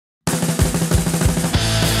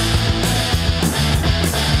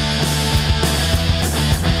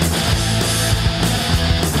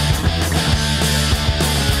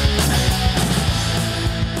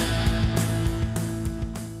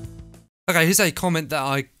Okay, here's a comment that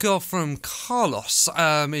I got from Carlos.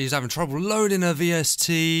 He's having trouble loading a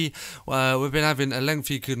VST. We've been having a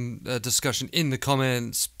lengthy discussion in the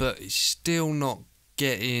comments, but he's still not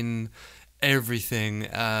getting everything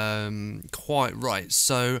quite right.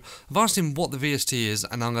 So I've asked him what the VST is,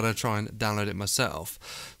 and I'm going to try and download it myself.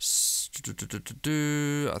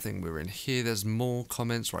 I think we're in here. There's more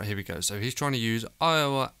comments. Right, here we go. So he's trying to use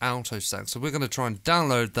Iowa Auto Sax. So we're going to try and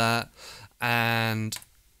download that, and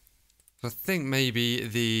I think maybe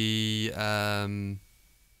the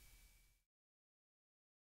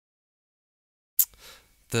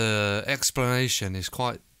explanation is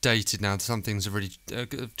quite dated now. Some things have really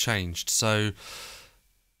changed, so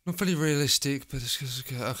not fully realistic, but it's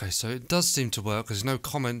okay. So it does seem to work. There's no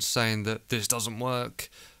comments saying that this doesn't work,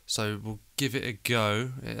 so we'll give it a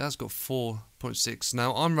go. It has got 4.6.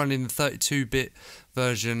 Now I'm running the 32-bit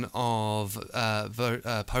version of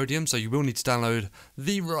Podium, so you will need to download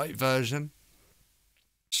the right version.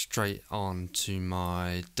 Straight on to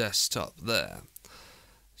my desktop there.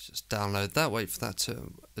 Let's just download that. Wait for that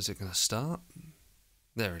to. Is it going to start?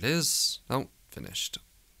 There it is. Oh, finished.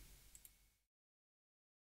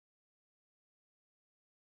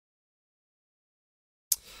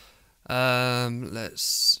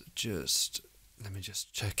 Let me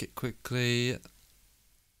just check it quickly.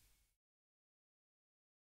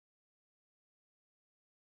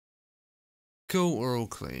 Cool, we're all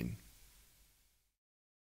clean.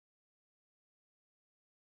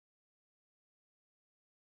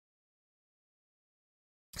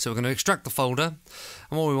 So we're going to extract the folder,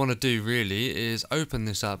 and what we want to do really is open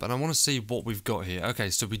this up, and I want to see what we've got here. Okay,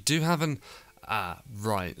 so we do have an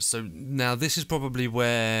right. So now this is probably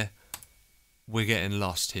where we're getting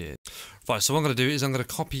lost here. Right, so what I'm going to do is I'm going to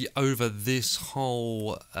copy over this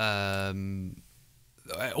whole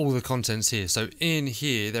all the contents here. So in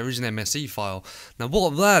here there is an MSE file. Now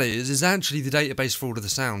what that is actually the database for all of the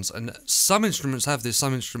sounds, and some instruments have this,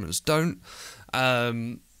 some instruments don't.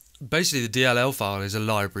 Basically the DLL file is a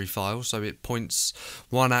library file, so it points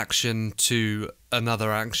one action to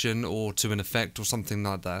another action or to an effect or something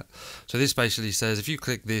like that. So this basically says if you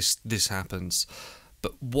click this, this happens.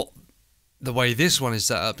 But the way this one is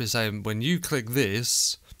set up is saying when you click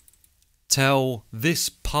this, tell this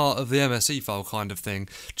part of the MSE file kind of thing,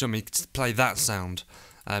 do you want me to play that sound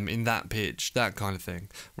in that pitch, that kind of thing,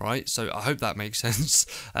 right? So I hope that makes sense.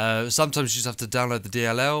 Sometimes you just have to download the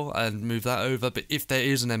DLL and move that over, but if there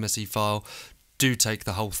is an MSE file, do take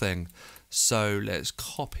the whole thing. So let's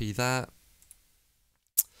copy that,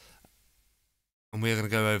 and we're going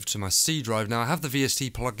to go over to my C drive. Now I have the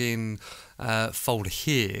VST plugin folder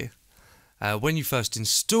here. When you first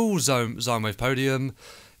install Zynewave Podium,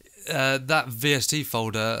 that VST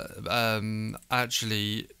folder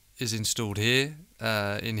actually is installed here,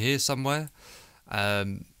 in here somewhere.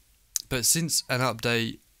 But since an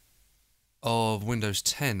update of Windows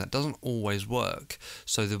 10, that doesn't always work.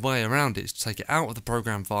 So the way around it is to take it out of the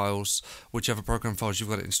program files, whichever program files you've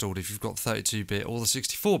got it installed, if you've got 32-bit or the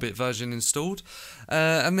 64-bit version installed,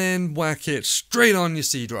 and then whack it straight on your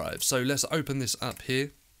C drive. So let's open this up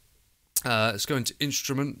here. Let's go into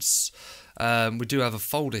Instruments. We do have a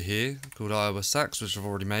folder here called Iowa Sax, which I've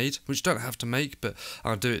already made, which you don't have to make, but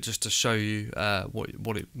I'll do it just to show you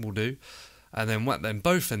what it will do. And then whack them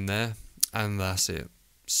both in there, and that's it.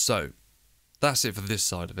 So that's it for this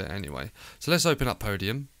side of it anyway. So let's open up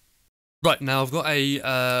Podium. Right, now I've got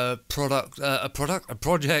a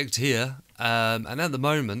project here, and at the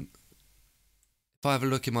moment, if I have a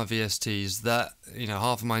look in my VSTs, that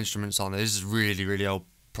half of my instruments on there. This is really, really old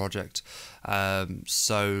project,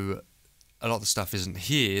 so a lot of the stuff isn't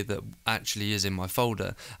here that actually is in my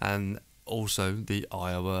folder, and also the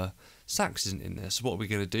Iowa Sax isn't in there. So what we're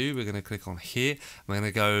going to do, we're going to click on here, we're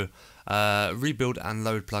going to go rebuild and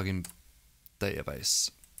load plugin database.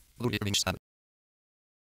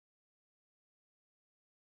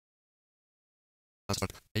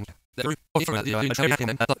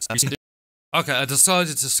 Okay, I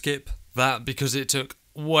decided to skip that because it took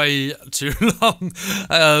way too long.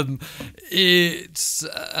 I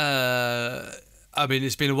mean,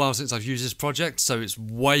 it's been a while since I've used this project, so it's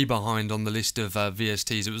way behind on the list of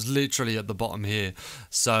VSTs. It was literally at the bottom here.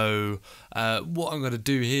 So what I'm going to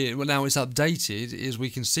do here, well, now it's updated, is we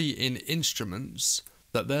can see in Instruments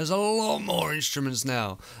that there's a lot more instruments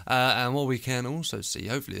now. And what we can also see,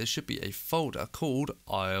 hopefully, there should be a folder called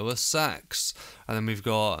Iowa Sax. And then we've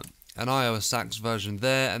got an Iowa Sax version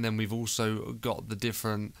there, and then we've also got the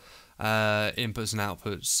different inputs and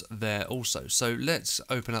outputs there also. So let's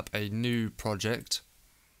open up a new project.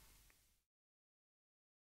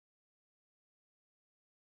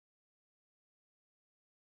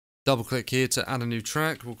 double click here to add a new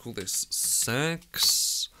track. We'll call this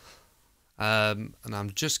Sex. And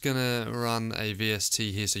I'm just gonna run a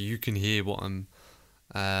VST here so you can hear what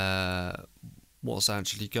what's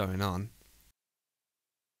actually going on.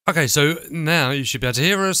 Okay, so now you should be able to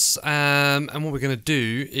hear us, and what we're going to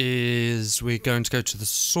do is we're going to go to the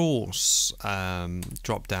source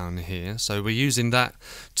drop down here. So we're using that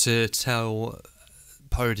to tell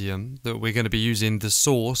Podium that we're going to be using the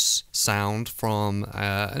source sound from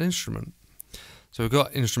an instrument. So we've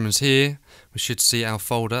got instruments here. We should see our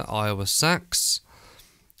folder, Iowa Sax.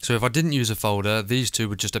 So if I didn't use a folder, these two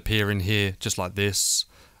would just appear in here, just like this.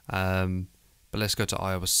 But let's go to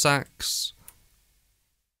Iowa Sax.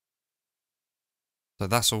 So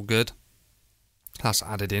that's all good. That's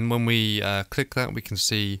added in. When we click that, we can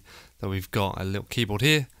see that we've got a little keyboard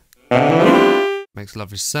here. Makes a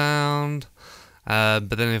lovely sound. But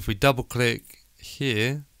then if we double click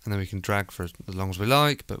here, and then we can drag for as long as we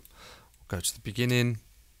like, but we'll go to the beginning.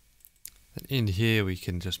 And in here we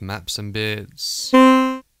can just map some bits. Drag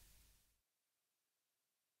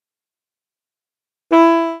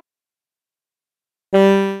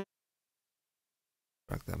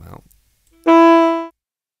them out.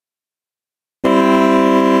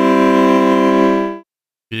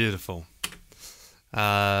 Beautiful.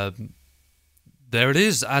 There it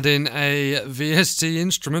is, adding a VST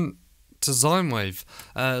instrument to Zynewave,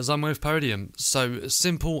 Zynewave Podium. So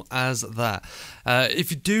simple as that.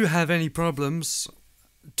 If you do have any problems,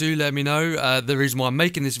 do let me know. The reason why I'm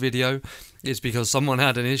making this video is because someone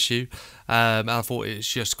had an issue. I thought it's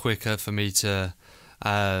just quicker for me to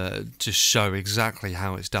just show exactly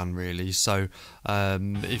how it's done, really. So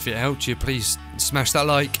if it helped you, please smash that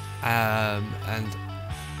like, and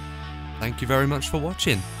thank you very much for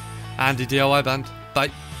watching. Andy DIY Band.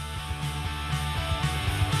 Bye.